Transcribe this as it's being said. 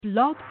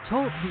Blog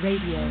Talk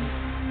Radio.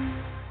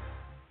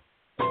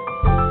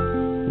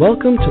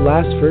 Welcome to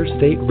Last First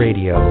Date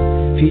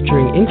Radio,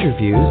 featuring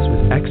interviews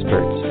with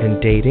experts in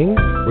dating,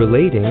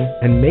 relating,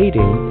 and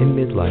mating in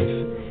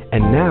midlife.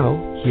 And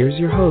now, here's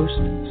your host,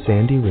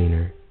 Sandy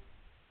Weiner.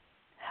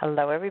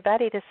 Hello,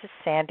 everybody. This is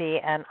Sandy,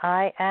 and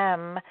I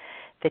am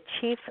the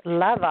Chief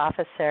Love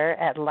Officer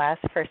at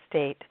Last First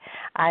Date.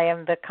 I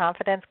am the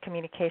Confidence,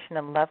 Communication,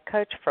 and Love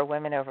Coach for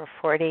women over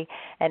 40,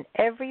 and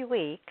every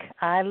week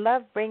I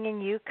love bringing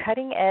you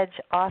cutting-edge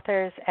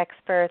authors,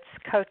 experts,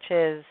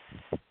 coaches,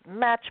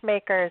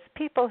 matchmakers,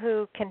 people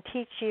who can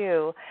teach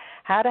you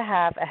how to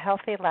have a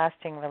healthy,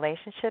 lasting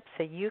relationship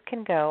so you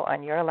can go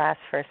on your last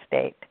first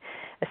date,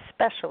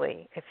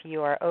 especially if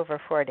you are over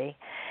 40.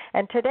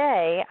 And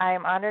today I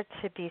am honored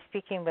to be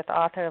speaking with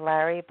author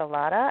Larry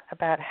Bellotta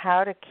about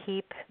how to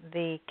keep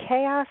the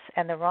chaos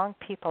and the wrong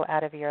people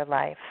out of your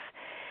life.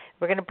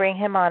 We're going to bring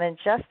him on in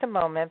just a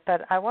moment,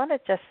 but I want to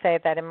just say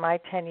that in my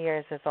 10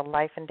 years as a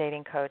life and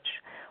dating coach,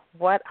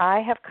 what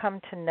I have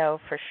come to know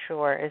for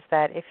sure is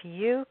that if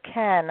you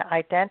can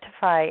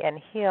identify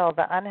and heal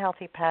the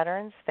unhealthy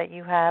patterns that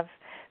you have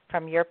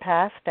from your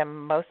past, and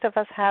most of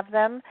us have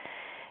them,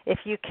 if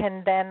you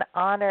can then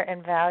honor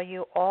and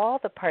value all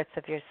the parts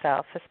of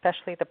yourself,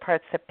 especially the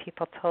parts that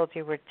people told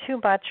you were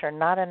too much or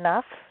not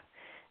enough,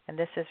 and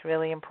this is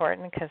really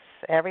important because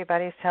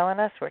everybody's telling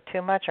us we're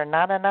too much or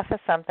not enough of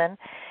something,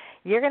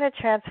 you're going to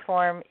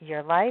transform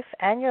your life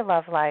and your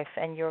love life,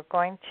 and you're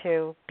going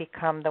to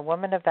become the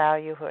woman of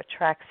value who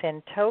attracts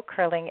in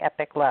toe-curling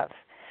epic love.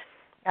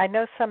 I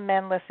know some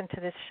men listen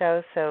to this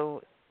show,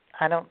 so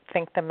I don't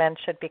think the men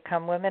should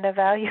become women of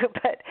value,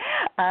 but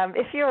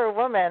if you're a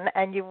woman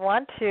and you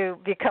want to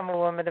become a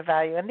woman of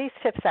value, and these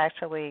tips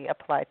actually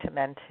apply to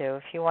men too,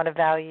 if you want to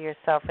value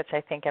yourself, which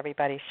I think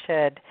everybody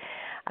should,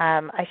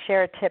 I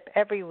share a tip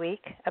every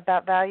week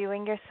about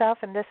valuing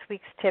yourself, and this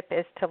week's tip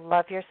is to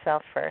love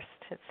yourself first.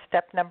 It's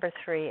step number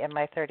 3 in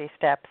my 30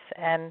 steps.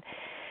 And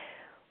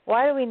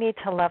why do we need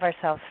to love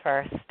ourselves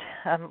first?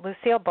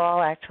 Lucille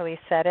Ball actually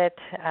said it.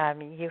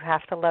 You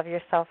have to love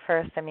yourself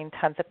first. I mean,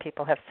 tons of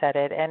people have said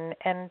it.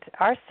 And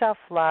our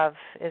self-love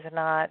is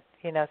not,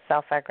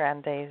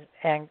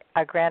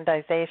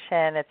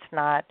 self-aggrandization. It's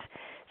not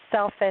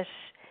selfish.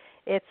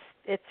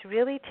 It's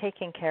really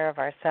taking care of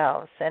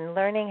ourselves and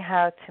learning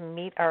how to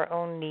meet our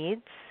own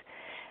needs,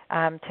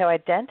 to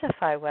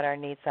identify what our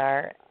needs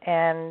are,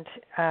 and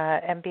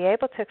be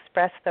able to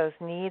express those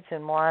needs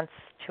and wants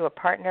to a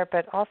partner,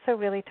 but also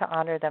really to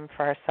honor them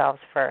for ourselves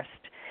first.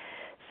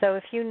 So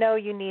if you know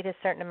you need a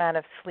certain amount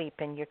of sleep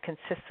and you're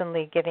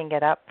consistently giving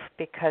it up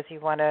because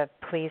you want to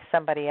please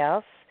somebody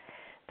else,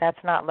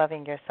 that's not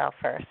loving yourself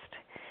first.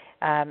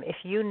 If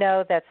you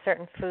know that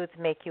certain foods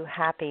make you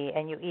happy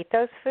and you eat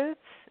those foods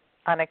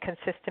on a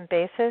consistent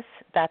basis,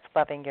 that's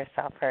loving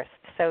yourself first.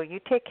 So you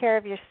take care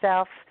of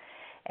yourself,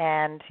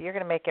 and you're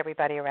going to make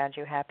everybody around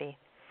you happy.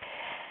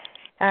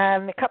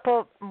 A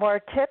couple more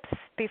tips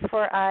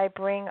before I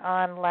bring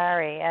on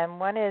Larry. And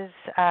one is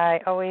I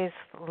always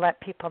let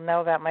people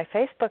know about my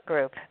Facebook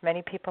group.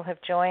 Many people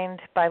have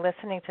joined by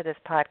listening to this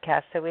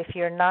podcast. So if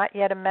you're not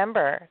yet a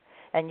member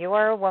and you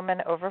are a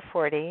woman over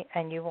 40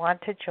 and you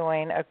want to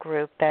join a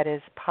group that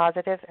is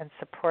positive and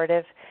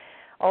supportive,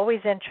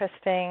 always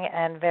interesting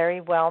and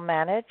very well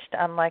managed,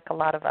 unlike a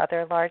lot of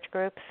other large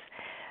groups,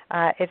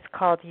 it's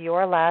called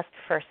Your Last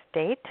First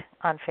Date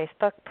on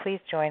Facebook. Please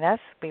join us.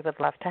 We would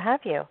love to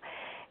have you.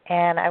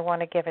 And I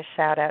want to give a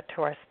shout-out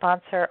to our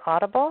sponsor,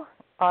 Audible,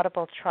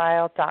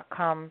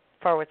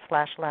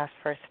 audibletrial.com/last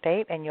first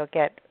date, and you'll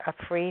get a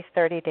free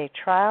 30-day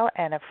trial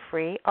and a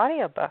free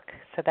audiobook.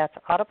 So that's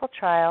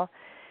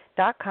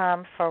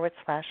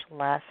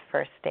audibletrial.com/last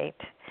first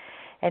date.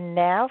 And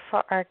now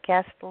for our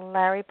guest,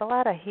 Larry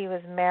Bellotta. He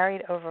was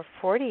married over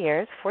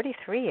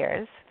 43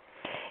 years,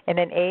 in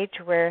an age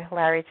where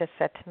Larry just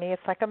said to me,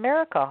 it's like a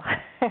miracle,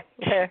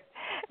 where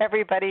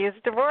everybody is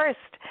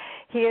divorced.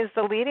 He is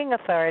the leading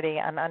authority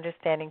on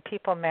understanding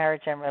people,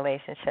 marriage, and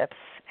relationships.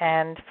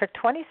 And for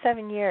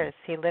 27 years,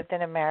 he lived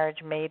in a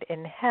marriage made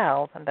in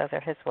hell, and those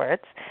are his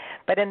words.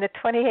 But in the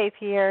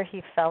 28th year,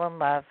 he fell in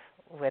love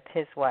with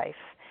his wife.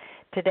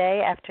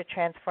 Today, after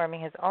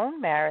transforming his own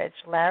marriage,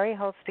 Larry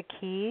holds the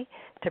key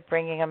to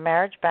bringing a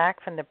marriage back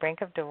from the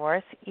brink of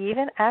divorce,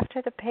 even after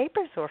the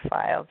papers were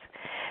filed.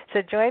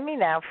 So join me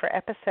now for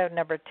episode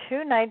number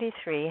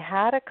 293,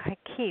 How to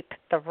Keep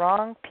the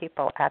Wrong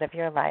People Out of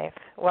Your Life.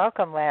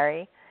 Welcome,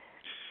 Larry.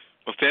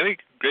 Well, Sandy,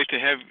 great to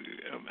have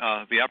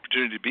the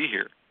opportunity to be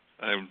here.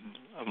 I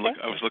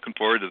was looking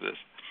forward to this.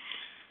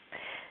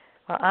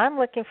 Well, I'm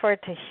looking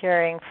forward to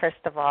hearing,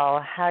 first of all,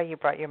 how you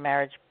brought your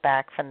marriage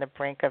back from the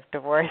brink of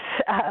divorce,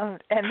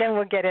 and then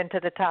we'll get into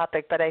the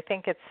topic. But I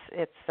think it's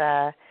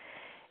a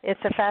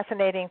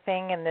fascinating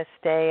thing in this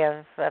day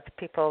of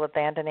people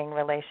abandoning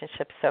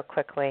relationships so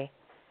quickly.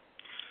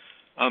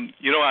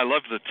 I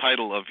love the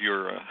title of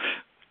your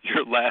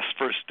last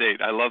first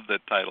date. I love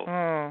that title.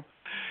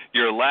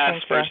 Your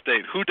last first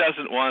date. Who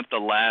doesn't want the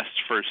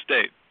last first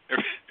date?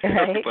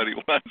 Everybody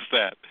wants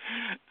that.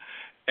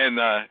 And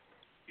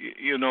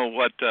you know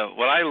what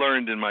I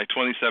learned in my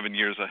 27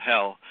 years of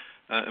hell.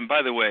 And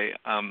by the way,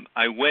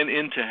 I went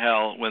into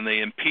hell when they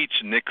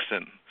impeached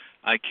Nixon.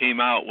 I came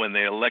out when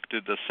they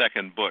elected the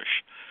second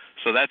Bush.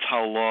 So that's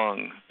how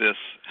long this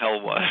hell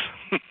was.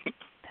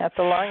 That's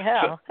a long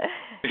hell. So,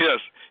 yes,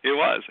 it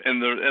was.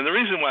 And the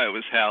reason why it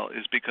was hell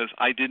is because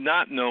I did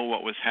not know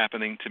what was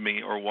happening to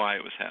me or why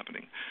it was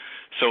happening.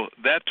 So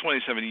that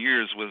 27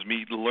 years was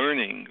me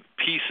learning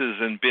pieces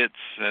and bits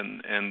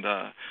and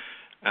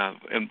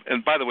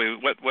by the way,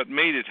 what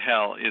made it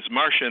hell is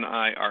Marcia and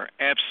I are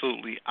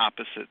absolutely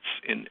opposites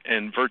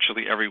in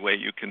virtually every way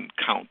you can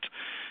count.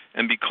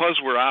 And because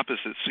we're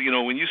opposites, so, you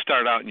know, when you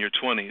start out in your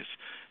 20s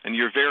and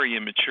you're very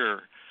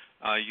immature,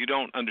 you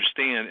don't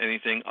understand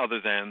anything other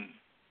than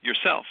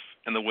yourself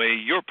and the way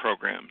you're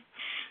programmed.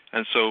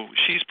 And so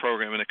she's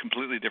programmed in a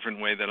completely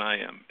different way than I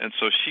am. And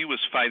so she was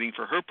fighting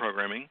for her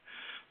programming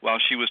while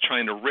she was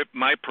trying to rip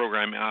my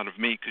programming out of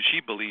me because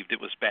she believed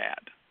it was bad.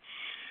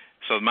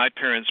 So my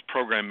parents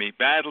programmed me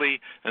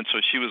badly, and so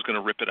she was going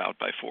to rip it out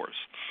by force.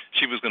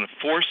 She was going to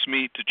force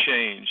me to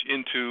change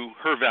into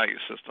her value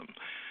system.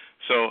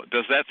 So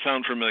does that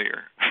sound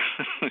familiar?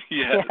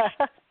 Yes.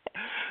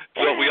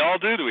 What we all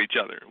do to each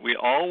other. We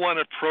all want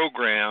to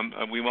program,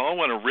 we all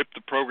want to rip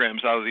the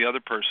programs out of the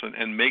other person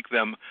and make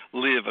them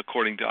live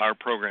according to our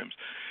programs.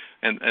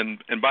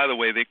 And by the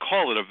way, they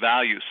call it a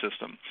value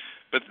system.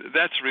 But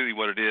that's really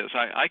what it is.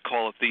 I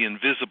call it the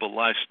invisible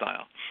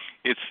lifestyle.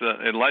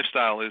 And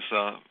lifestyle is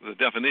the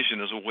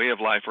definition is a way of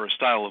life or a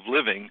style of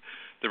living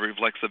that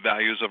reflects the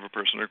values of a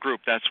person or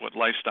group. That's what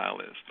lifestyle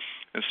is.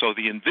 And so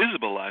the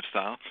invisible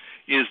lifestyle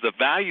is the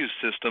value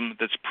system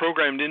that's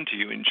programmed into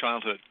you in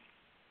childhood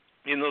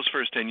in those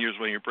first 10 years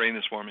when your brain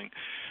is forming.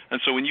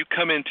 And so when you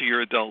come into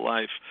your adult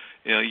life,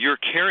 you know, you're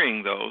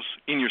carrying those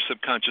in your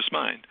subconscious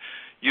mind.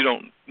 You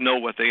don't know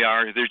what they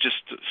are. They're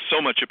just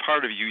so much a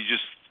part of you, you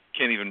just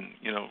can't even,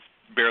 you know,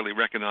 barely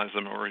recognize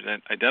them or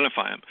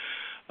identify them.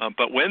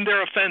 But when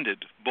they're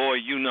offended, boy,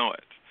 you know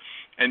it.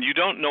 And you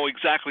don't know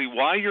exactly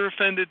why you're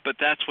offended, but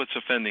that's what's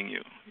offending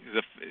you.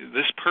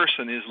 This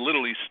person is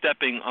literally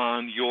stepping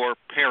on your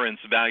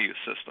parents' value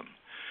system.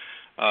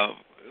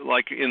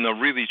 Like in a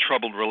really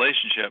troubled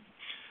relationship,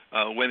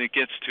 when it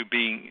gets to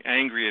being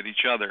angry at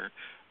each other,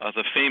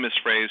 the famous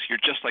phrase, "You're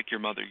just like your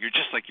mother, you're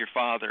just like your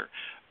father,"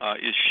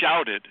 is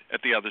shouted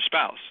at the other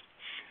spouse.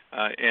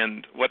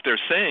 And what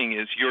they're saying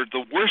is, you're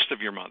the worst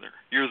of your mother.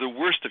 You're the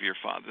worst of your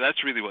father.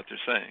 That's really what they're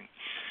saying.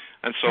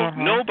 And so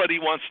nobody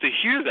wants to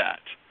hear that.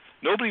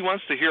 Nobody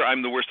wants to hear,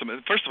 I'm the worst of my.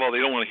 First of all, they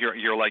don't want to hear,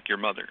 you're like your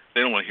mother.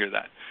 They don't want to hear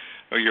that.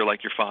 Or you're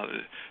like your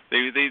father.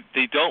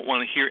 They don't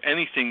want to hear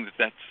anything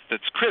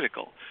that's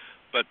critical.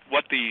 But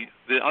what the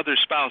other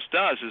spouse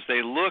does is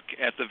they look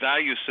at the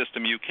value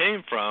system you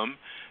came from,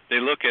 they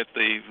look at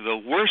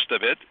the worst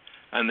of it,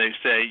 and they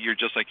say, you're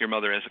just like your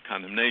mother, as a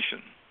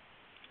condemnation.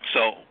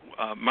 So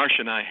Marcia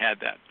and I had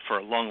that for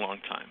a long, long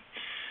time.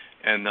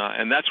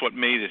 And that's what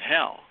made it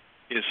hell,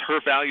 is her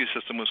value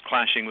system was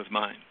clashing with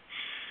mine.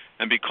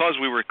 And because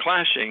we were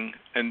clashing,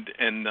 and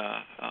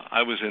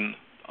I was in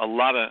a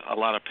lot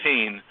of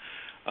pain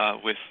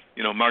with,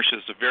 you know,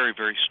 Marcia's a very,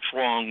 very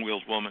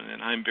strong-willed woman,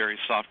 and I'm very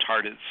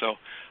soft-hearted, so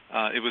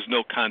it was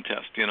no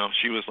contest. You know,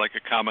 she was like a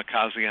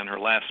kamikaze on her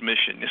last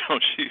mission. You know,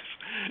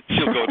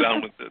 she'll go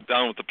down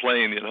with the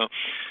plane. You know,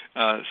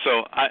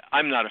 so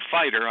I'm not a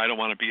fighter. I don't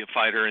want to be a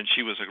fighter, and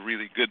she was a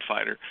really good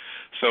fighter.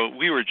 So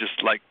we were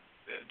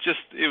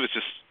it was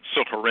just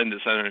so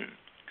horrendous. I don't know.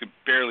 Could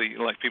barely,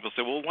 like people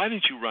say, well, why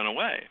didn't you run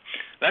away?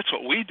 That's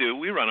what we do.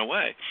 We run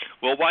away.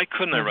 Well, why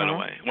couldn't I run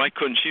away? Why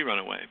couldn't she run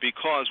away?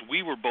 Because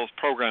we were both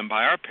programmed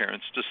by our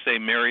parents to stay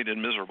married and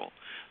miserable.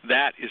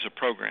 That is a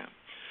program.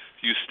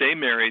 You stay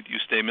married, you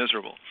stay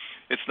miserable.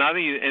 It's not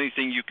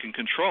anything you can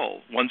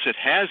control. Once it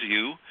has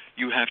you,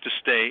 you have to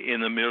stay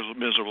in a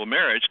miserable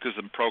marriage because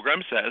the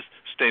program says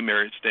stay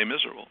married, stay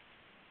miserable.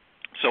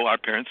 So our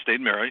parents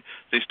stayed married,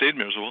 they stayed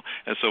miserable,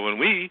 and so when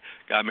we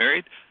got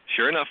married,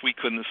 sure enough, we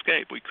couldn't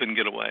escape. We couldn't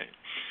get away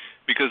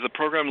because the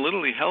program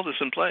literally held us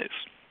in place.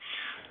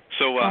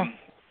 So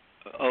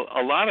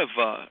a lot of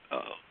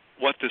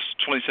what this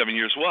 27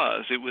 years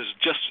was, it was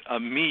just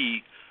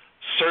me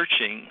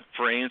searching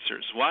for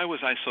answers. Why was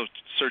I so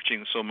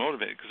searching, so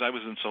motivated? Because I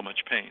was in so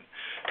much pain.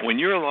 When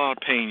you're in a lot of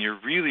pain, you're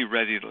really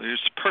ready to,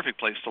 it's a perfect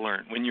place to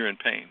learn when you're in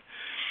pain.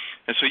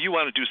 And so you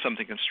want to do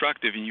something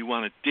constructive, and you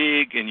want to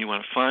dig, and you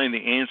want to find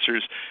the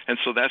answers. And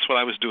so that's what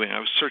I was doing. I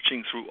was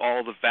searching through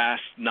all the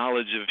vast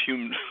knowledge of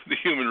the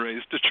human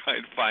race to try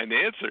and find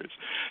answers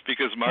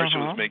because Marcia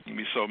was making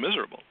me so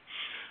miserable.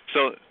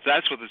 So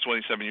that's what the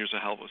 27 years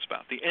of hell was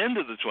about. The end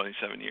of the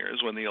 27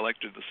 years, when they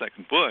elected the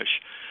second Bush,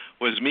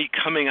 was me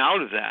coming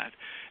out of that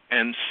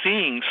and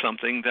seeing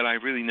something that I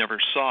really never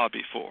saw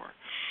before,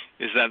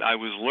 is that I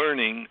was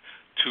learning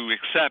to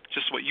accept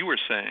just what you were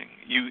saying.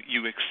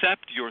 You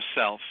accept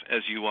yourself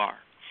as you are.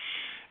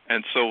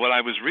 And so what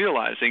I was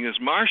realizing is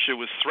Marcia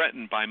was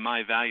threatened by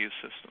my value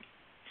system.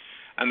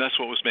 And that's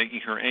what was making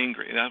her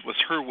angry. That was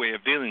her way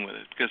of dealing with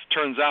it. Because it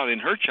turns out in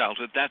her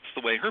childhood, that's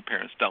the way her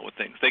parents dealt with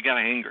things. They got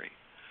angry.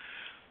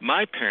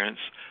 My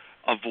parents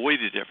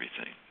avoided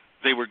everything.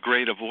 they were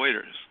great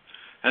avoiders.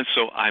 And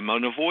so I'm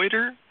an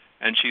avoider,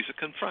 and she's a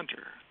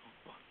confronter.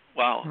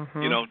 Well,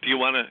 Mm-hmm. do you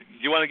want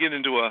to get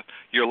into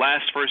your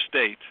last first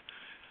date?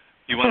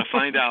 You want to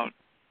find out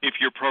if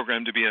you're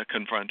programmed to be a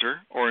confronter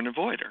or an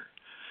avoider.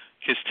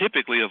 Because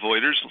typically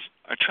avoiders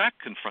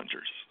attract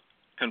confronters.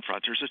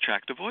 Confronters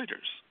attract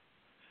avoiders.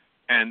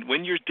 And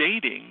when you're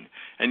dating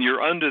and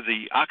you're under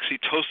the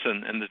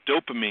oxytocin and the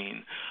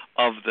dopamine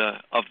of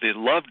the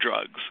love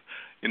drugs,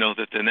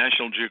 that the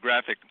National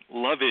Geographic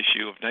love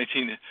issue of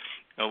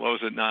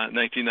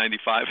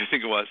 1995, I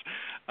think it was,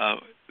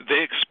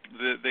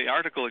 the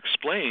article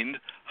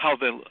explained how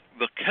the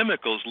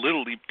chemicals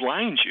literally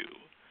blind you,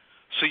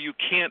 so you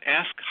can't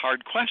ask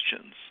hard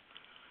questions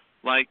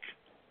like,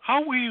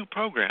 how were you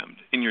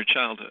programmed in your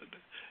childhood?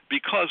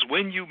 Because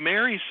when you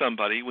marry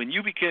somebody, when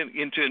you get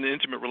into an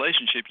intimate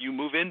relationship, you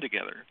move in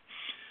together.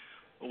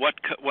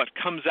 What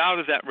comes out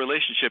of that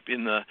relationship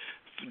in the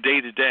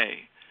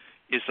day-to-day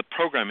is the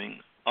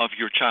programming of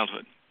your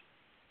childhood.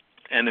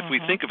 And if we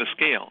think of a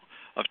scale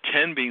of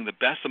 10 being the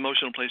best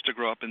emotional place to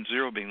grow up and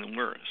 0 being the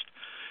worst,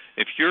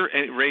 if you're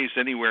raised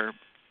anywhere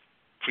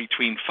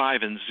between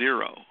 5 and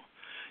 0,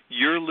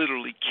 you're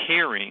literally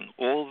carrying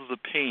all of the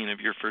pain of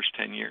your first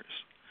 10 years.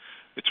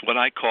 It's what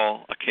I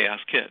call a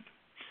chaos kid.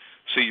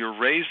 So you're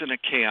raised in a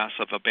chaos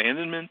of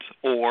abandonment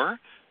or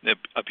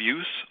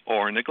abuse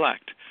or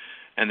neglect,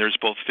 and there's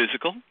both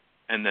physical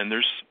and then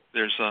there's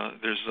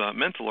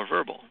mental or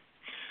verbal.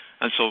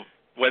 And so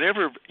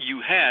whatever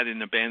you had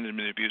in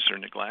abandonment, abuse, or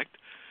neglect,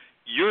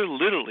 you're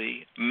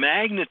literally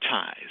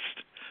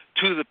magnetized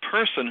to the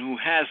person who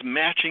has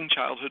matching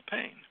childhood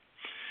pain.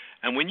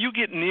 And when you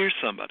get near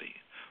somebody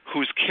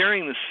who's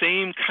carrying the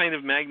same kind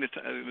of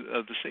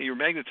you're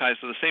magnetized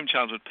to the same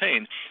childhood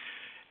pain,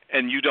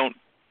 and you don't,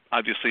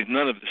 obviously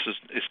none of this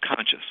is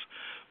conscious,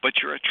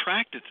 but you're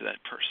attracted to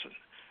that person.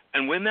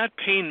 And when that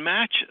pain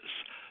matches,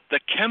 the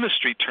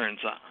chemistry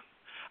turns on.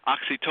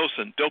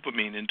 Oxytocin,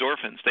 dopamine,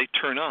 endorphins, they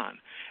turn on.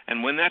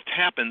 And when that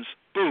happens,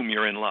 boom,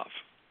 you're in love.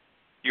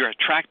 You're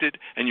attracted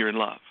and you're in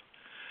love.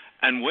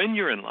 And when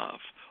you're in love,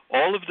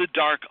 all of the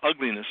dark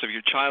ugliness of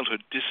your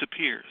childhood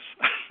disappears.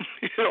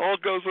 It all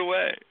goes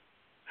away.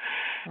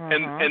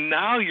 And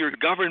now you're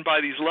governed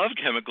by these love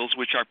chemicals,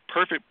 which are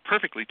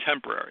perfectly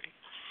temporary.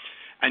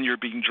 And you're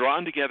being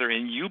drawn together,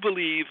 and you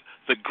believe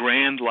the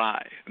grand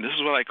lie. And this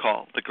is what I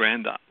call the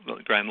grand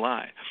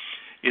lie,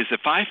 is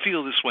if I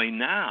feel this way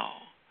now,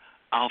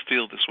 I'll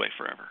feel this way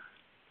forever.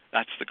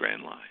 That's the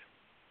grand lie.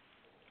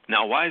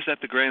 Now, why is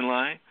that the grand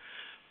lie?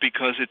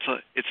 Because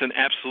it's an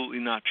absolutely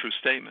not true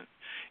statement.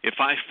 If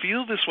I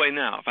feel this way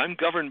now, if I'm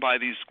governed by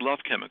these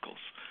love chemicals,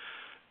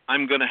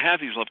 I'm going to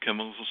have these love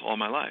chemicals all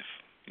my life.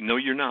 No,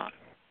 you're not.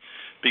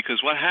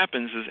 Because what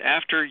happens is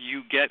after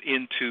you get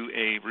into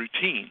a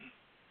routine,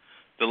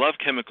 the love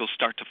chemicals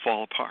start to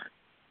fall apart.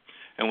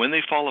 And when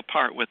they fall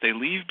apart, what they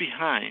leave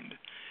behind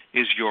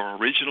is your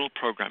original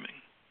programming.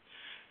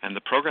 And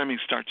the programming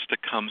starts to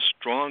come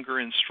stronger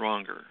and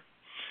stronger.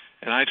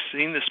 And I've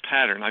seen this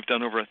pattern. I've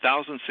done over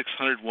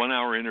 1,600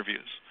 one-hour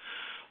interviews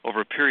over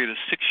a period of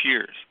 6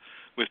 years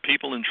with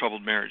people in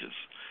troubled marriages.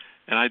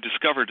 And I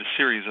discovered a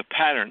series of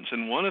patterns.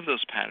 And one of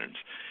those patterns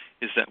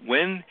is that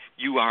when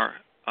you are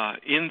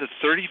in the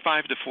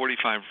 35 to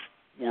 45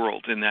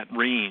 world, in that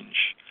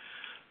range,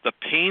 the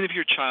pain of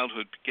your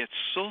childhood gets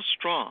so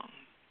strong,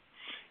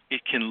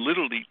 it can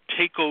literally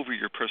take over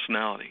your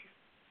personality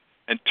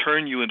and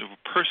turn you into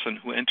a person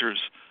who enters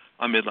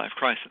a midlife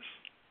crisis.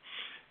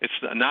 It's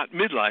not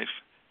midlife,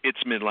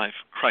 it's midlife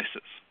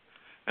crisis.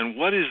 And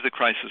what is the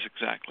crisis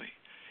exactly?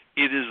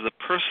 It is the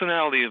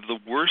personality of the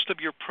worst of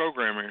your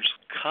programmers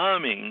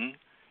coming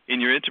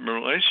in your intimate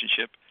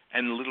relationship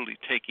and literally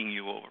taking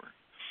you over,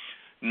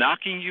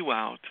 knocking you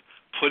out,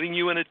 putting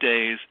you in a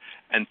daze,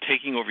 and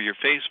taking over your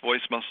face,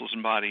 voice, muscles,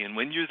 and body. And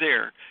when you're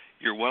there,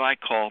 you're what I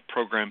call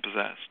program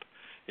possessed.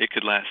 It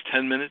could last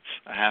 10 minutes,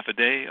 a half a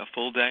day, a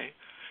full day,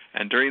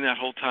 and during that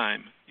whole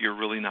time, you're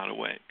really not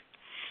awake.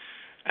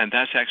 And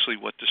that's actually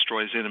what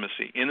destroys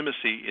intimacy.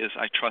 Intimacy is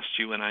I trust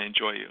you and I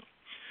enjoy you.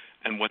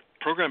 And what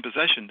program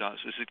possession does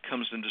is it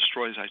comes and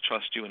destroys I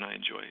trust you and I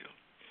enjoy you.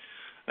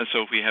 And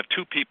so if we have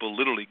two people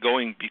literally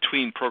going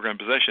between program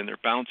possession, they're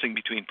bouncing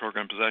between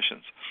program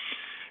possessions.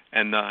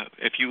 And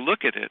if you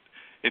look at it,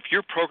 if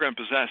you're program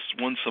possessed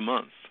once a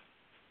month,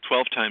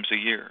 12 times a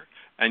year,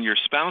 and your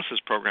spouse is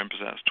program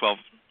possessed 12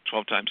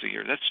 times a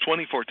year, that's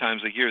 24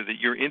 times a year that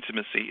your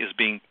intimacy is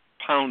being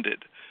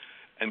pounded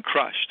and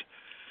crushed.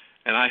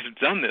 And I've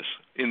done this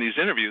in these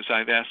interviews.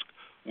 I've asked,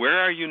 where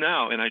are you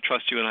now? And I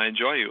trust you and I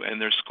enjoy you.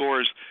 And their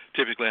scores,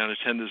 typically on a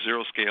 10 to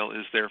 0 scale,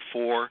 is their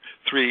 4,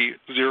 3,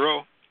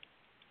 0.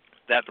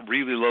 That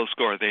really low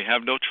score. They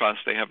have no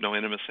trust. They have no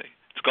intimacy.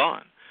 It's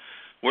gone.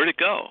 Where'd it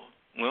go?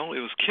 Well, it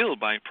was killed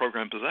by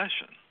program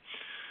possession.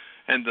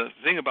 And the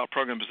thing about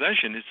program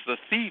possession, it's the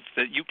thief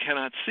that you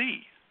cannot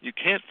see. You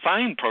can't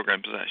find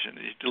program possession.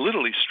 It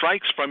literally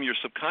strikes from your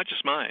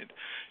subconscious mind,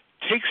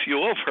 takes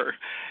you over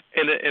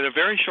in a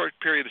very short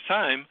period of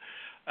time.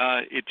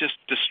 It just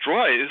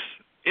destroys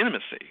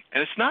intimacy.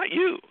 And it's not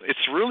you.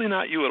 It's really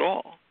not you at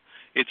all.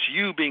 It's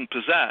you being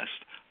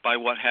possessed by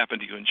what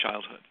happened to you in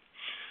childhood.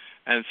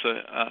 And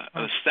it's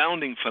an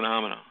astounding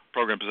phenomenon,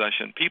 program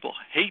possession. People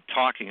hate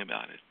talking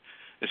about it.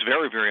 It's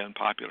very, very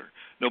unpopular.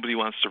 Nobody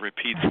wants to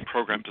repeat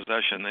program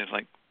possession. They're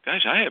like,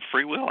 gosh, I have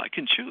free will. I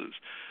can choose.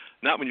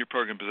 Not when you're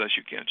program possessed,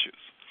 you can't choose.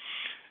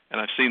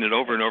 And I've seen it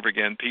over and over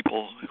again.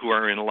 People who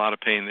are in a lot of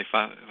pain, they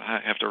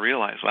have to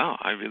realize, wow,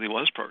 I really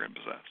was program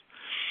possessed.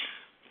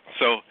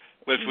 So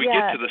if we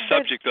get to the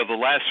subject of the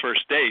last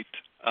first date,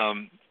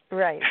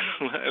 right,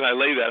 and I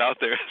lay that out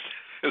there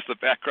as the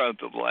background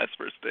to the last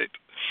first date.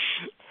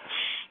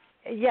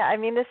 Yeah, I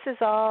mean, this is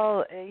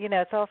all,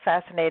 it's all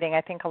fascinating.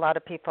 I think a lot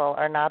of people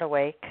are not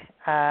awake.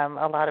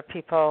 A lot of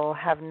people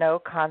have no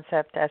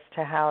concept as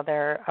to how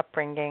their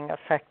upbringing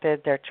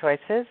affected their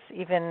choices.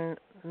 Even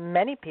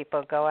many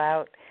people go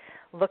out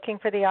looking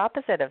for the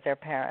opposite of their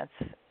parents.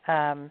 Yes.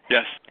 I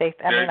did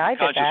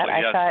that. Yes.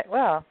 I thought,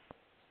 well,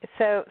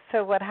 so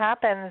what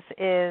happens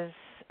is,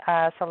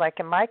 so like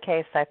in my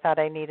case, I thought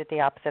I needed the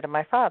opposite of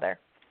my father.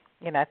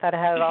 I thought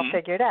I had it all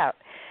figured out.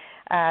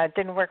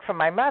 Didn't work for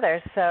my mother,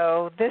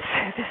 so this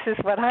is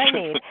what I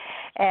need.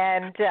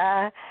 And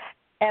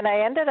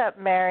I ended up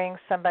marrying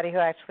somebody who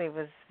actually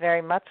was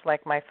very much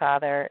like my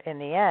father in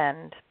the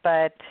end.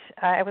 But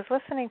I was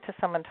listening to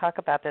someone talk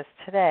about this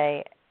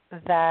today,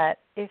 that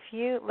if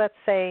you, let's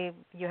say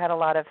you had a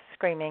lot of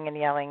screaming and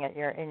yelling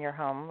in your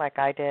home, like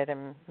I did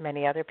and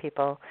many other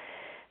people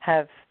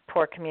have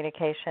poor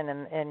communication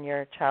in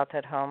your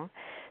childhood home,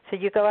 so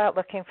you go out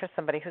looking for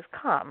somebody who's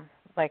calm,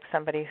 like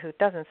somebody who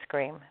doesn't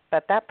scream.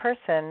 But that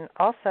person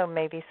also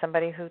may be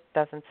somebody who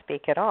doesn't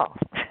speak at all,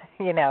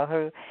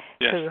 who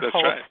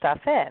holds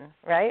stuff in,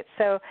 right?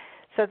 So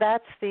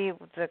that's the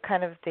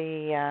kind of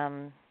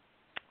the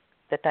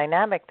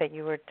dynamic that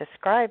you were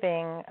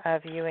describing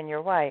of you and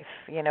your wife.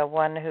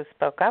 One who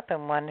spoke up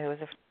and one who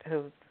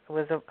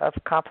was a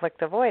conflict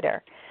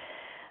avoider.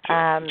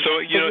 You're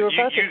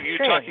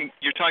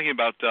talking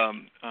about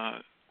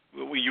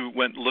you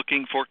went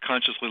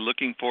consciously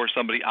looking for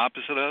somebody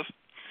opposite of.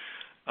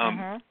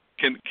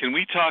 Can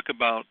we talk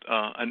about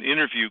an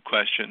interview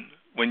question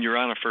when you're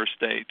on a first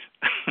date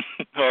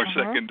or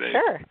second date?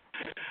 Sure.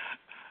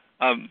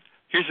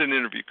 Here's an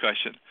interview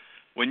question.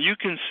 When you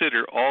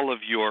consider all of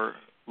your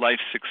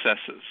life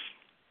successes,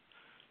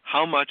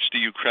 how much do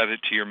you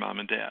credit to your mom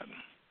and dad?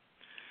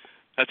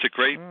 That's a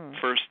great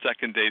first,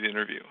 second date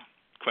interview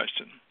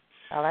question.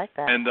 I like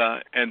that.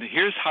 And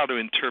here's how to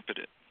interpret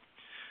it.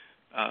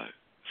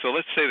 So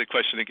let's say the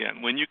question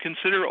again. When you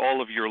consider all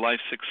of your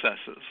life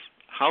successes,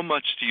 how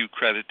much do you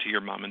credit to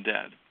your mom and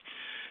dad?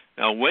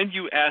 Now, when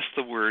you ask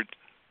the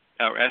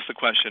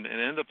question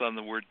and end up on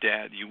the word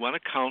dad, you want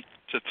to count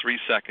to 3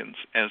 seconds,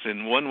 as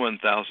in 1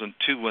 1,000,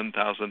 2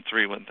 1,000,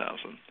 3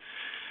 1,000.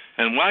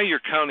 And why you're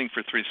counting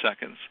for 3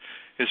 seconds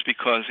is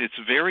because it's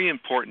very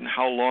important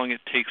how long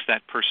it takes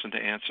that person to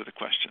answer the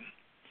question.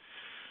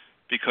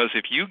 Because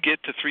if you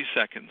get to 3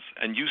 seconds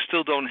and you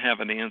still don't have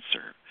an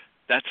answer,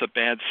 that's a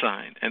bad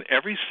sign. And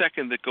every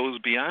second that goes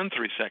beyond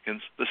 3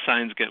 seconds, the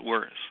signs get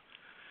worse.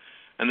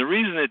 And the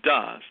reason it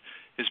does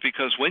is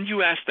because when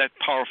you ask that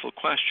powerful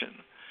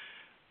question,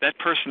 that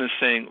person is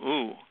saying,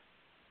 ooh,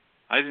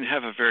 I didn't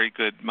have a very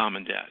good mom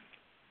and dad.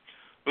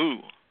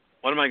 Ooh,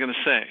 what am I going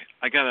to say?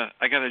 I gotta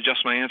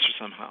adjust my answer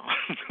somehow.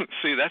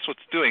 See, that's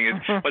what's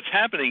doing. What's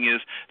happening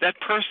is that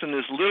person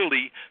is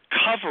literally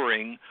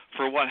covering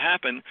for what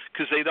happened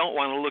because they don't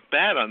want to look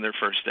bad on their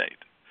first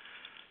date.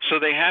 So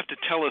they have to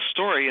tell a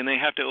story and they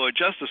have to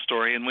adjust the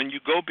story. And when you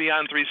go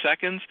beyond 3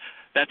 seconds,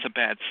 that's a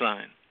bad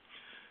sign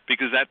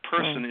because that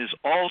person is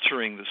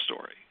altering the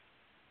story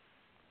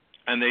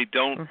and they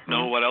don't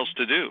know what else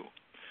to do.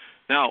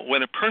 Now,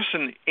 when a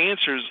person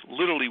answers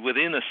literally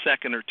within a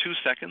second or 2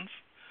 seconds,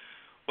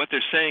 what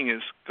they're saying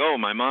is, "Oh,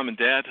 my mom and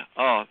dad,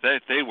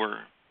 they were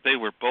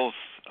both.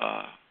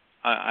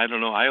 I don't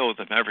know. I owe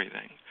them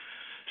everything."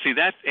 See,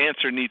 that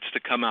answer needs to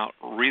come out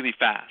really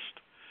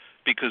fast,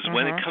 because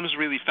when it comes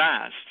really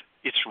fast,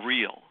 it's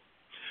real.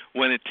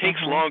 When it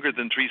takes longer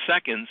than 3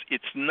 seconds,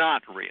 it's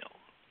not real.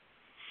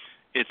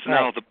 It's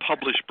now the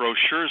published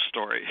brochure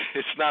story.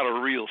 It's not a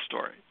real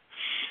story.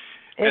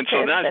 And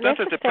so now it's not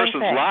that the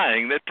person's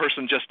lying. That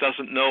person just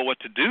doesn't know what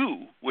to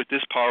do with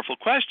this powerful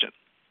question.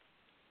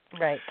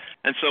 Right.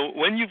 And so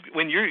when you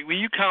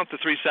count the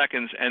 3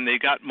 seconds and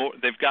they've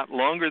got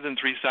longer than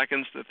 3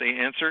 seconds that they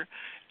answer,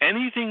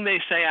 anything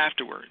they say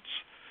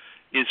afterwards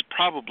is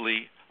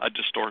probably a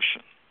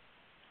distortion.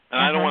 And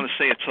I don't want to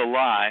say it's a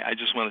lie. I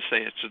just want to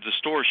say it's a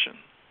distortion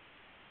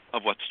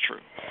of what's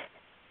true.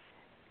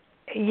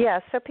 Yeah,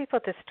 so people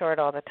distort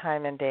all the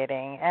time in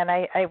dating. And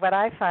what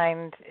I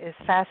find is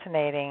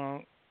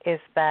fascinating is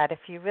that if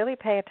you really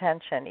pay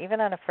attention, even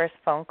on a first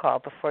phone call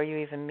before you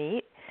even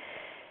meet,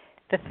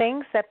 the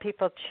things that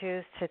people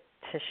choose to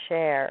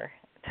share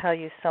tell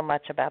you so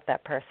much about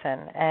that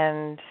person.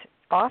 And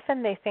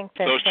often they think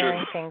they're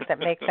sharing things that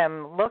make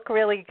them look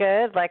really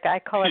good. Like I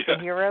call it the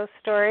hero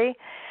story.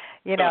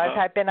 You know,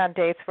 I've been on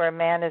dates where a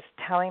man is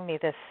telling me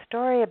this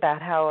story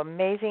about how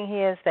amazing he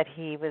is, that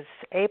he was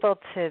able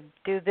to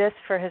do this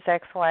for his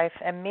ex-wife,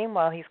 and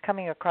meanwhile he's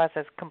coming across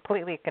as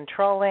completely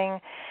controlling.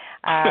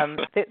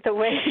 The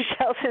way he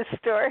tells his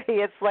story,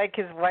 it's like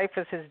his wife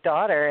was his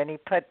daughter, and he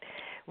put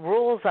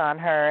rules on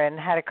her and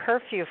had a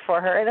curfew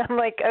for her. And I'm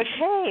like,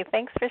 okay,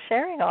 thanks for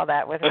sharing all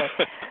that with me.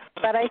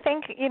 But I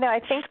think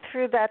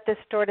through that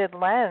distorted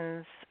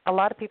lens, a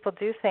lot of people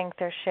do think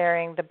they're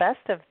sharing the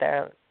best of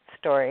their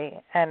story,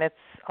 and it's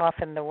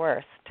often the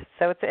worst.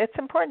 So it's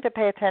important to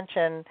pay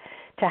attention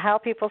to how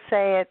people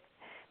say it,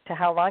 to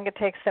how long it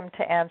takes them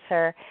to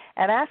answer,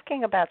 and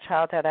asking about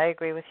childhood. I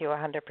agree with you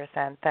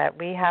 100% that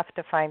we have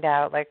to find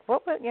out, like,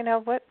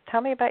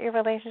 tell me about your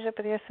relationship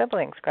with your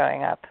siblings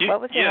growing up. What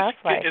was your house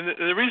like? And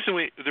the reason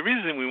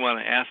we want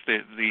to ask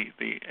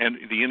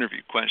the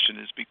interview question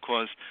is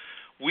because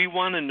we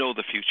want to know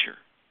the future.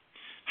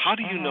 How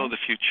do you know the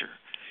future?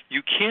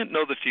 You can't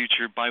know the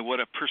future by what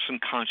a person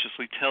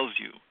consciously tells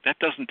you. That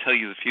doesn't tell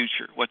you the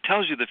future. What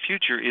tells you the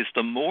future is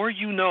the more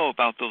you know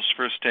about those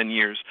first 10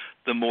 years,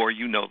 the more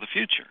you know the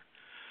future.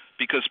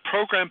 Because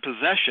program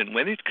possession,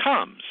 when it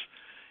comes,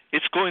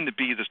 it's going to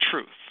be the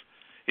truth.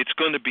 It's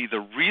going to be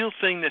the real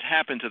thing that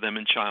happened to them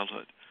in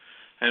childhood.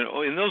 And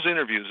in those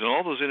interviews, in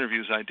all those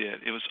interviews I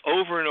did, it was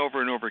over and over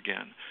and over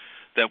again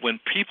that when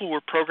people were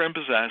program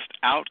possessed,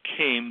 out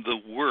came the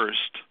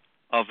worst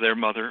of their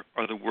mother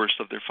or the worst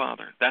of their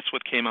father. That's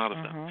what came out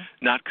of them.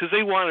 Not because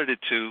they wanted it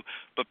to,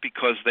 but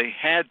because they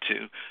had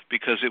to,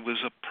 because it was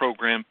a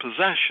program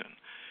possession.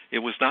 It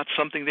was not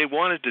something they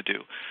wanted to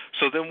do.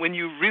 So then when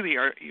you really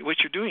are, what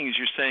you're doing is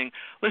you're saying,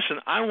 listen,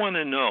 I want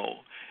to know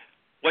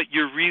what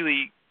you're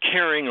really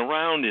carrying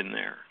around in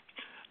there.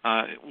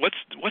 What's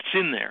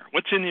in there?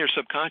 What's in your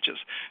subconscious?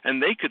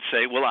 And they could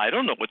say, well, I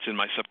don't know what's in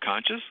my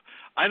subconscious.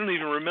 I don't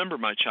even remember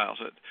my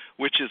childhood,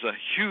 which is a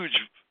huge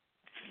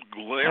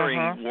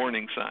glaring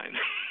warning sign.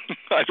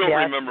 I don't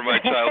remember my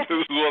childhood. It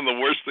was one of the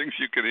worst things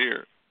you could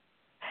hear.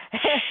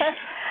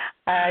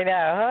 I know.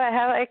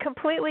 I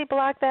completely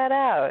blocked that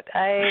out.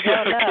 I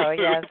don't know.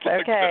 Yes.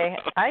 Okay.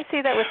 I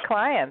see that with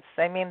clients.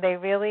 I mean, they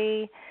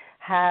really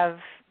have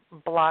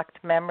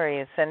blocked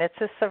memories, and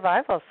it's a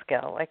survival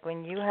skill. Like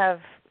when you have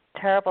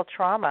terrible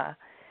trauma,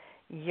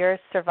 your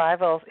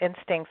survival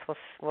instincts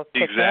will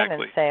kick in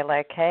and say,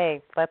 like,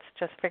 hey, let's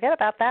just forget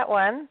about that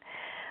one.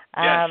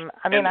 Yes.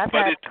 I've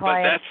had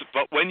clients.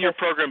 But when you're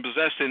program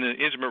possessed in an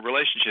intimate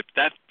relationship,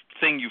 that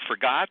thing you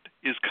forgot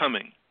is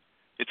coming.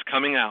 It's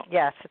coming out.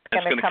 Yes,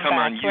 it's going to come back,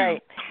 on you.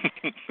 Right.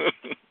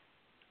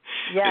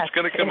 Yes, it's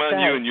going to come on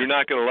you, and you're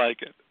not going to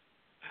like it.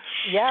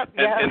 Yep.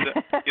 And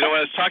when I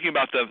was talking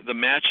about the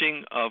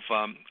matching of,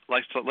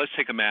 let's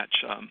take a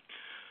match.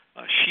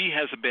 She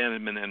has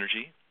abandonment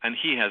energy, and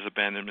he has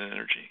abandonment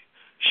energy.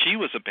 She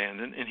was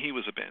abandoned, and he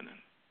was abandoned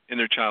in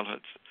their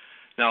childhoods.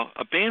 Now,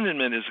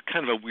 abandonment is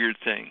kind of a weird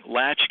thing.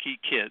 Latchkey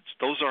kids,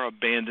 those are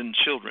abandoned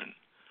children.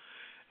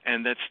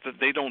 And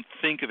they don't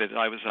think of it,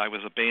 I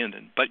was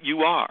abandoned. But you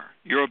are.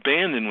 You're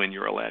abandoned when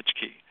you're a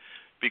latchkey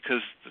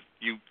because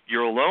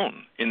you're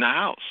alone in the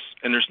house,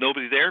 and there's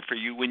nobody there for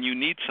you when you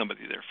need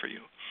somebody there for you.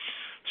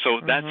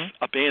 So that's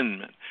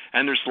abandonment.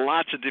 And there's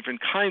lots of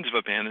different kinds of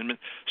abandonment.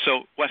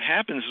 So what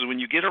happens is when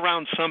you get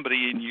around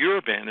somebody and you're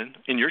abandoned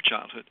in your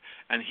childhood,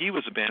 and he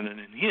was abandoned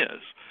in his,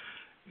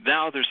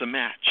 now there's a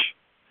match.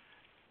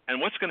 And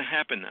what's going to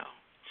happen now?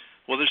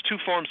 Well, there's two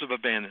forms of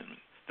abandonment.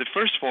 The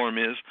first form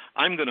is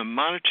I'm going to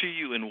monitor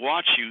you and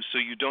watch you so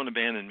you don't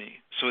abandon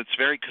me. So it's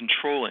very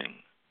controlling,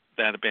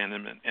 that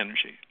abandonment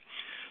energy.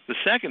 The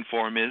second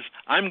form is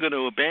I'm going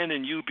to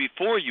abandon you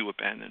before you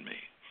abandon me.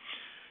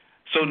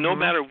 So no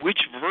matter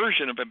which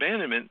version of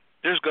abandonment,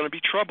 there's going to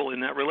be trouble in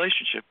that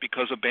relationship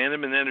because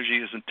abandonment energy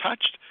isn't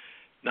touched,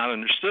 not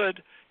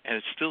understood, and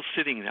it's still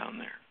sitting down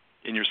there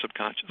in your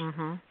subconscious.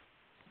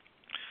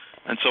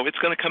 And so it's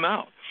going to come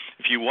out.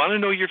 If you want to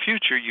know your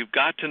future, you've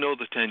got to know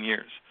the 10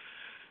 years.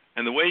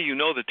 And the way you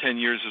know the 10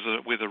 years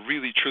is with a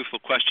really truthful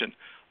question,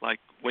 like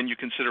when you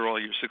consider all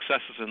your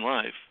successes in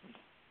life,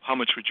 how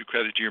much would you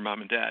credit to your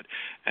mom and dad?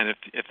 And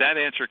if that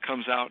answer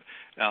comes out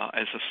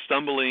as a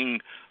stumbling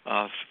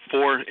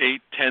 4,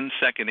 8,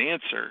 10-second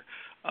answer,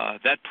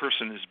 that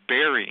person is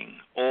burying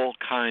all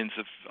kinds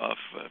of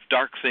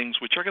dark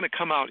things which are going to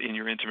come out in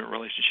your intimate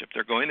relationship.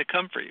 They're going to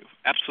come for you,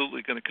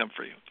 absolutely going to come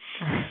for you.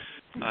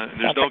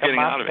 There's no getting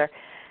out of it.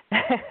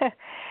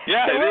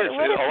 Yeah, so it is.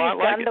 What if a lot you've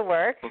like done the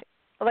work?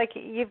 Like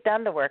you've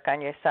done the work on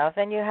yourself,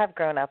 and you have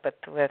grown up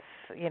with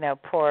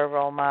poor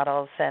role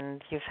models,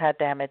 and you've had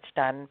damage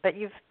done, but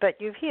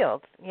you've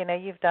healed.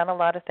 You've done a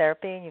lot of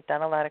therapy, and you've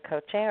done a lot of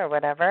coaching or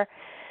whatever.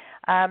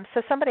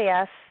 So somebody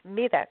asked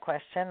me that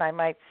question, I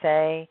might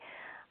say,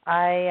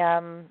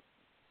 a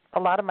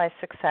lot of my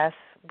success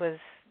was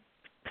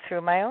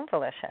through my own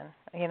volition.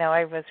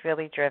 I was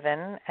really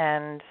driven,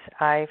 and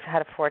I've had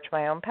to forge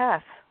my own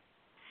path.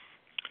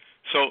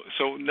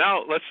 So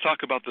now let's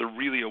talk about the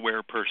really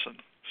aware person.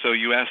 So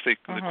you asked the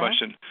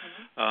question,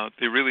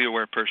 the really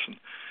aware person.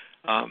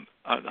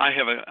 I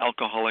have an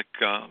alcoholic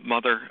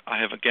mother. I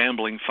have a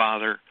gambling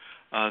father.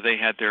 They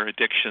had their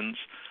addictions.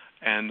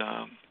 and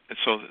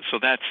so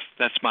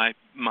that's my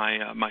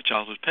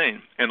childhood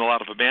pain, and a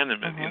lot of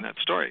abandonment in that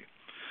story.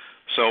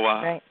 So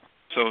right.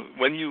 So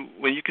when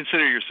you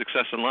consider your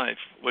success in life,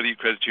 what do you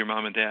credit to your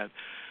mom and dad?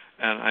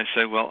 And I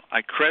say, well,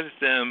 I credit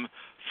them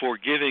for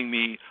giving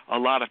me a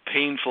lot of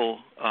painful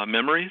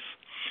memories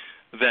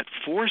that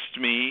forced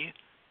me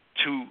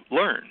to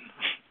learn.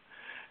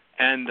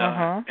 And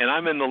and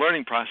I'm in the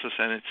learning process,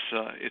 and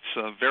it's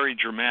a very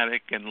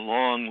dramatic and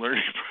long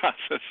learning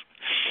process.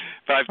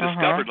 But I've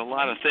discovered a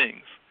lot of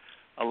things.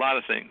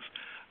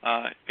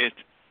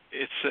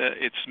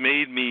 It's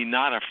made me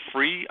not a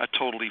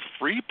totally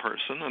free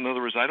person. In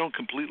other words, I don't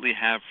completely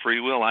have free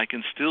will. I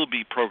can still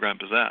be program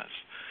possessed.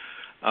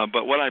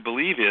 But what I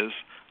believe is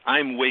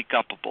I'm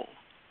wake-upable.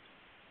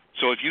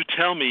 So if you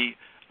tell me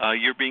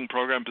you're being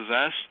program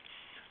possessed,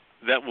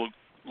 that will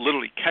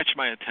literally catch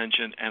my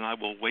attention, and I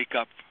will wake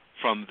up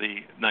from the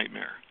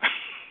nightmare.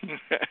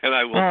 And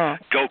I will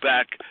go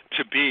back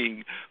to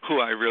being who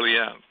I really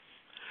am.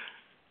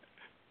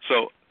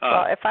 So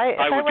well, if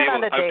I went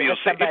on a date with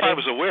somebody, if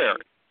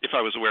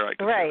I was aware, I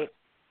could. Right.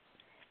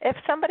 If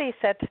somebody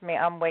said to me,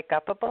 "I'm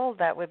wake-upable,"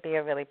 that would be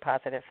a really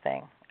positive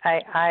thing.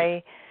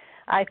 I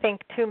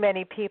think too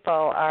many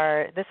people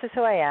are. This is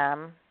who I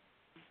am.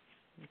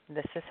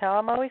 This is how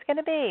I'm always going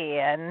to be,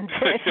 and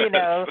and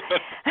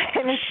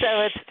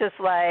so it's just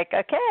like,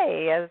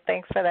 okay,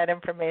 thanks for that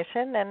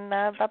information, and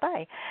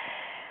bye-bye.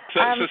 So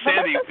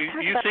Sandy,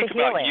 you think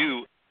about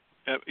you.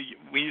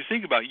 When you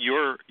think about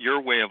your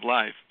way of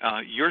life,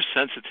 your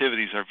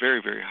sensitivities are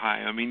very, very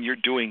high. I mean, you're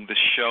doing the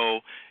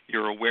show.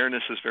 Your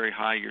awareness is very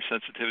high. Your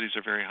sensitivities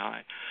are very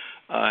high.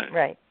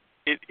 Right.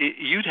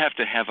 You'd have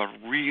to have a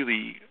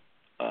really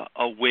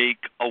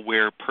awake,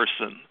 aware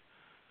person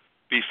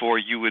before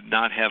you would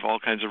not have all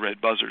kinds of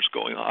red buzzers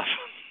going off.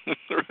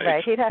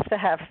 Right. He'd have to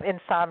have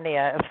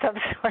insomnia of some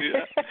sort.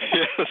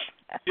 Yeah.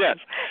 Yes.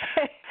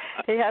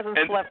 He hasn't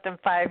slept in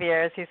 5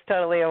 years. He's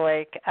totally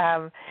awake.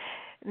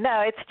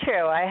 No, it's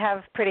true. I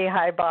have pretty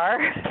high bar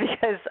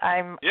because I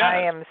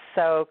am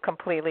so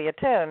completely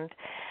attuned,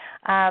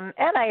 and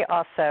I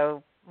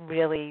also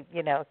really,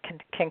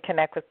 can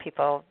connect with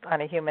people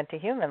on a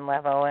human-to-human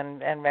level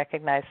and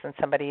recognize when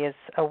somebody is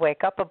a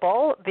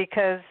wake-upable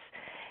because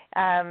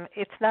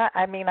it's not.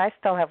 I mean, I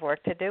still have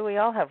work to do. We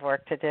all have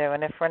work to do,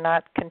 and if we're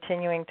not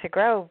continuing to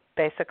grow,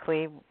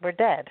 basically, we're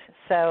dead.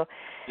 So,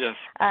 yes,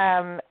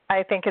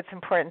 I think it's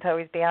important to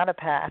always be on a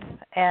path,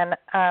 and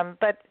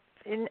but.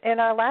 In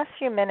our last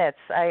few minutes,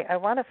 I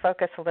want to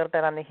focus a little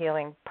bit on the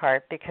healing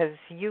part because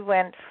you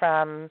went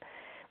from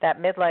that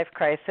midlife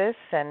crisis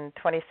and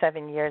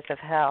 27 years of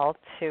hell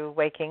to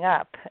waking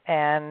up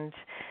and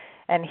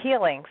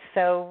healing.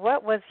 So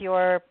what was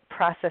your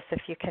process,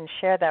 if you can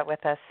share that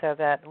with us so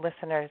that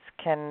listeners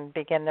can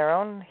begin their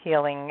own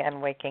healing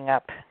and waking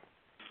up?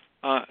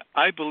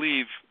 I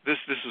believe, this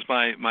is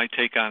my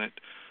take on it,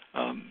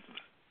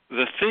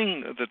 the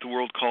thing that the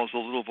world calls the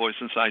little voice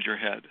inside your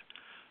head,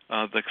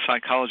 the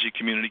psychology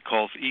community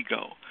calls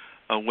ego,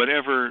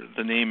 whatever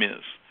the name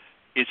is,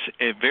 it's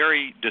a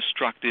very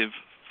destructive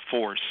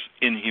force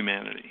in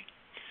humanity.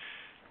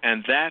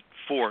 And that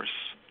force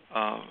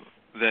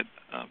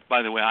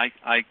by the way,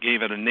 I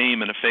gave it a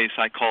name and a face.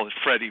 I call it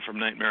Freddy from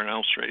Nightmare on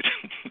Elm Street.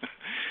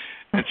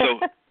 And so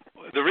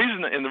the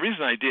reason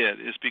I did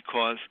is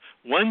because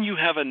when you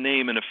have a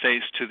name and a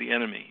face to the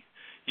enemy,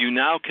 you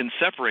now can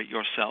separate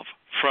yourself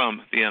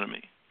from the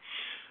enemy.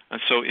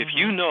 And so if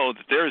you know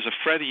that there is a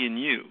Freddy in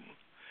you,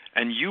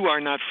 and you are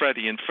not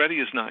Freddy, and Freddy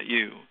is not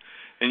you,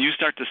 and you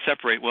start to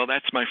separate, well,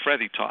 that's my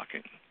Freddy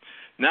talking.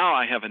 Now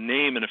I have a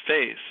name and a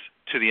face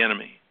to the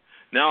enemy.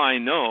 Now I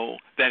know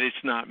that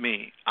it's not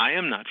me. I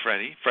am not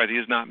Freddy. Freddy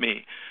is not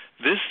me.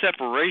 This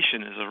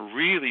separation is a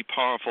really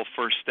powerful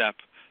first step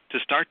to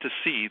start to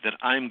see that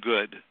I'm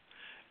good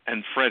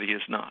and Freddy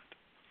is not.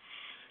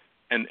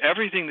 And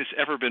everything that's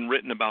ever been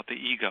written about the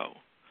ego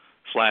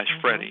 /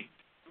 Freddy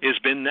has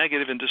been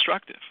negative and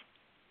destructive.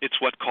 It's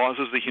what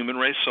causes the human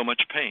race so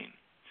much pain.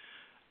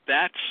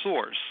 That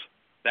source,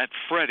 that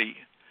Freddy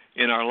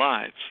in our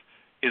lives,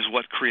 is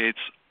what creates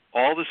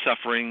all the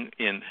suffering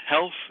in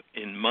health,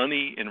 in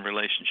money, in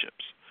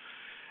relationships.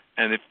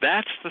 And if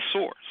that's the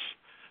source,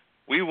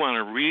 we want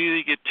to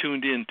really get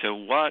tuned into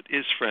what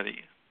is Freddy.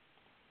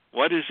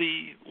 What is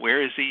he?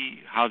 Where is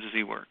he? How does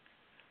he work?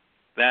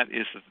 That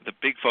is the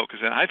big focus.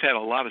 And I've had a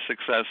lot of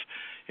success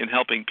in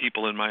helping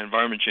people in my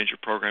Environment Changer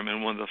program,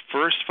 and one of the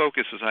first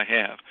focuses I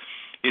have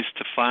is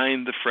to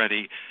find the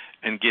Freddy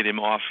and get him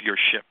off your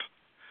ship.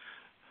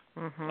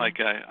 Like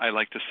I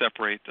like to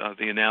separate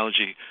the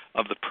analogy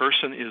of the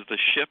person is the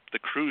ship, the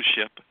cruise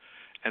ship,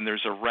 and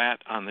there's a rat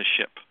on the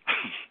ship.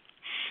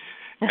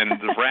 And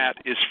the rat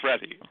is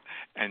Freddy,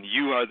 and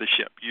you are the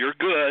ship. You're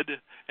good,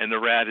 and the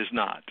rat is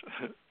not.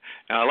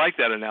 And I like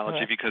that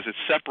analogy because it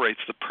separates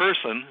the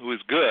person who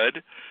is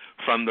good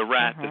from the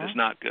rat that is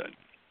not good.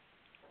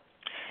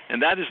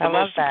 And that is the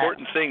most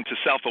important thing to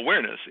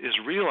self-awareness, is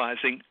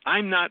realizing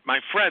I'm not my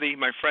Freddy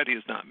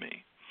is not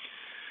me.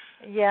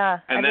 Yeah,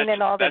 and in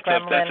all the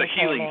gremlin that's a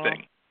healing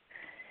thing.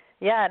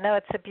 Yeah, no,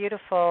 it's a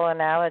beautiful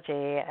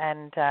analogy,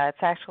 and it's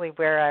actually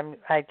where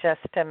I just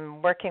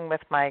am working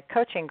with my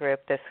coaching group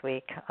this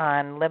week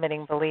on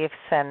limiting beliefs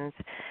and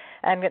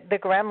the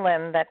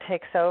gremlin that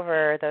takes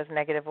over those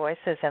negative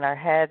voices in our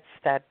heads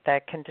that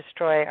can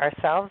destroy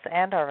ourselves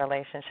and our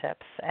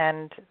relationships.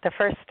 And the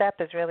first step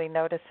is really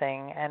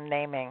noticing and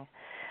naming.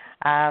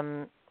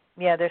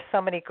 There's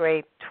so many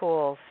great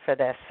tools for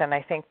this, and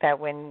I think that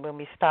when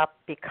we stop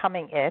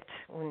becoming it,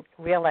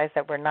 realize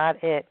that we're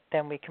not it,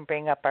 then we can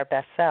bring up our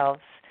best selves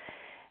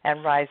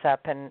and rise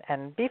up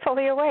and be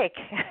fully awake.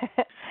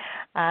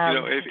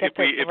 If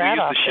we use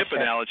the ship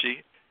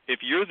analogy,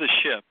 if you're the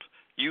ship,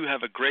 you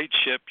have a great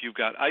ship. You've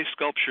got ice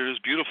sculptures,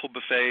 beautiful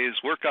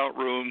buffets, workout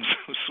rooms,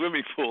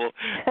 swimming pool,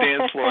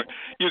 dance floor.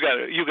 You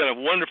got a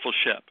wonderful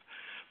ship.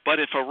 But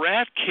if a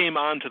rat came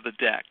onto the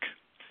deck,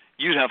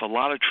 you'd have a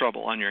lot of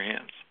trouble on your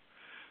hands,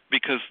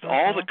 because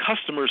all the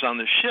customers on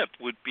the ship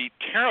would be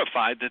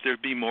terrified that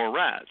there'd be more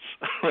rats,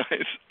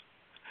 right?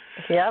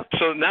 Yep.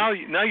 So now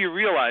you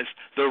realize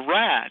the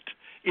rat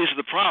is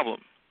the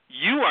problem.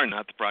 You are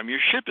not the problem. Your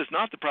ship is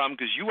not the problem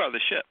because you are the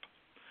ship.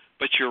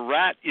 But your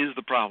rat is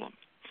the problem.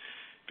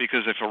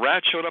 Because if a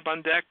rat showed up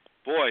on deck,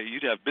 boy,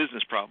 you'd have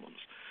business problems.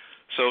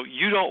 So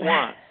you don't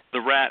want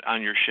the rat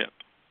on your ship.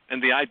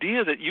 And the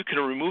idea that you can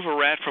remove a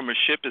rat from a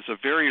ship is a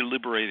very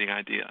liberating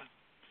idea.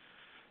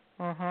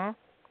 Mm-hmm.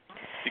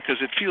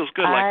 Because it feels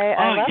good,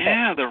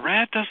 the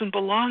rat doesn't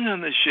belong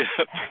on the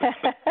ship.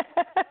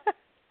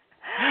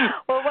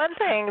 Well, one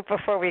thing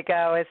before we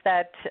go is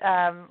that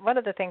one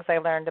of the things I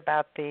learned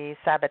about the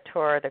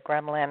saboteur, the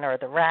gremlin, or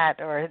the rat,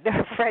 or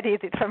Freddy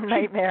from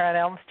Nightmare on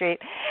Elm Street,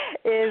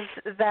 is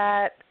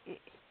that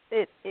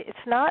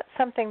it's not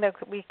something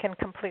that we can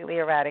completely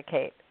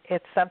eradicate.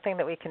 It's something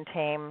that we can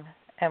tame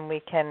and we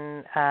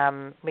can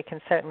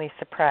certainly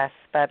suppress.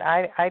 But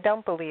I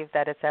don't believe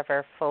that it's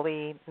ever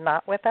fully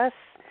not with us.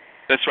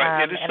 That's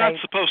right, and it's not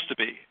supposed to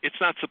be. It's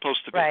not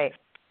supposed to be. Right.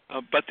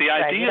 But the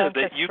idea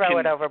that you throw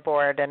it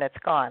overboard and it's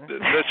gone.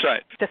 That's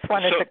right. Just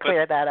wanted to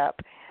clear that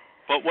up.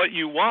 But what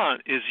you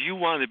want is you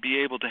want to be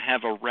able to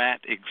have a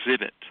rat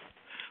exhibit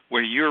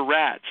where your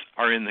rats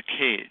are in the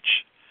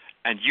cage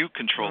and you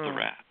control the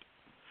rat.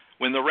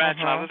 When the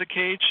rat's out of the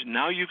cage,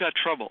 now you've got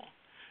trouble.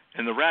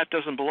 And the rat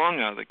doesn't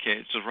belong out of the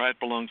cage. The rat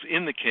belongs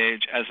in the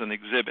cage as an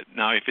exhibit.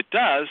 Now, if it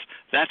does,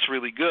 that's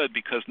really good,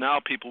 because now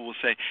people will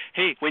say,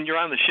 hey, when you're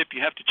on the ship,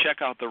 you have to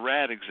check out the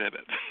rat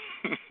exhibit.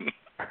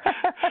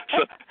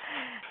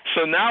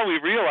 So now we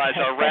realize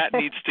our rat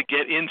needs to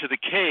get into the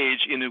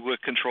cage into a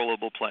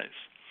controllable place.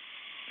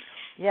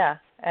 Yeah,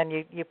 and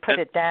you put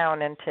it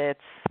down into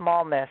its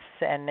smallness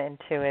and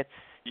into its,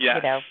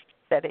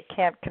 that it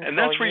can't control and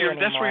that's where you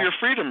anymore. That's where your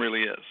freedom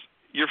really is.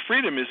 Your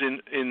freedom is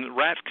in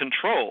rat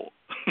control,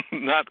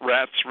 not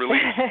rat's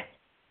release.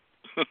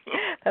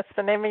 That's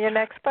the name of your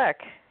next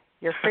book.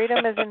 Your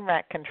freedom is in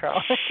rat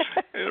control.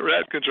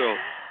 Rat control.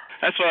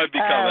 That's what I've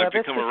become. I've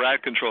become a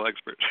rat control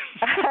expert.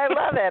 I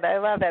love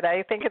it.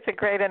 I think it's a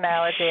great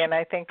analogy, and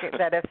I think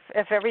that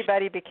if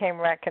everybody became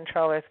rat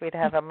controllers, we'd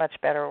have a much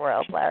better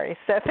world, Larry.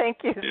 So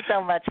thank you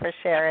so much for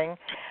sharing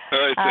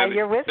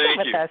your wisdom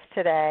with us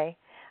today.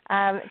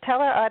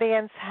 Tell our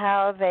audience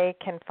how they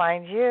can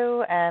find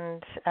you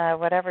and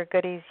whatever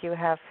goodies you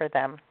have for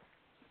them.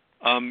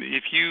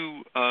 If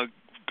you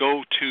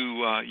go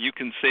to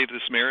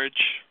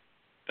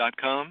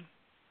youcansavethismarriage.com,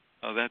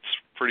 that's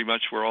pretty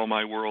much where all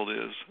my world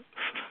is.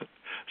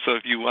 So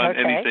if you want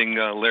anything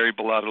Larry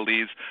Bilotta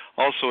leads,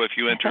 also if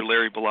you enter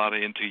Larry Bilotta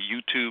into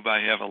YouTube,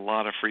 I have a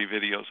lot of free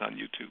videos on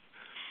YouTube.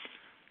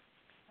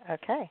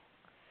 Okay.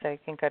 So you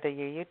can go to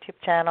your YouTube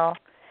channel.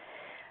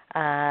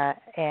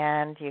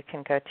 And you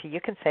can go to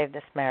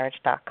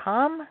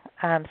youcansavethismarriage.com.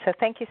 So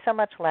thank you so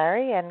much,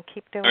 Larry, and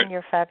keep doing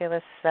your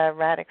fabulous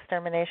rat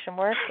extermination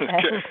work. All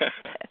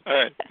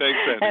right. Thanks,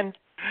 Sandy. And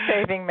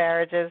saving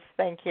marriages.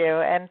 Thank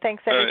you. And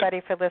thanks, everybody,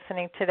 for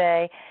listening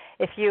today.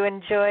 If you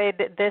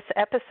enjoyed this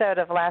episode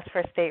of Last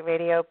First Date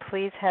Radio,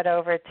 please head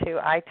over to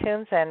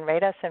iTunes and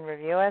rate us and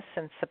review us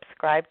and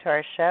subscribe to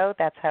our show.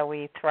 That's how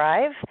we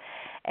thrive.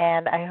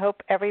 And I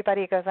hope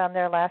everybody goes on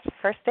their last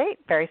first date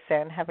very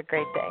soon. Have a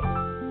great day.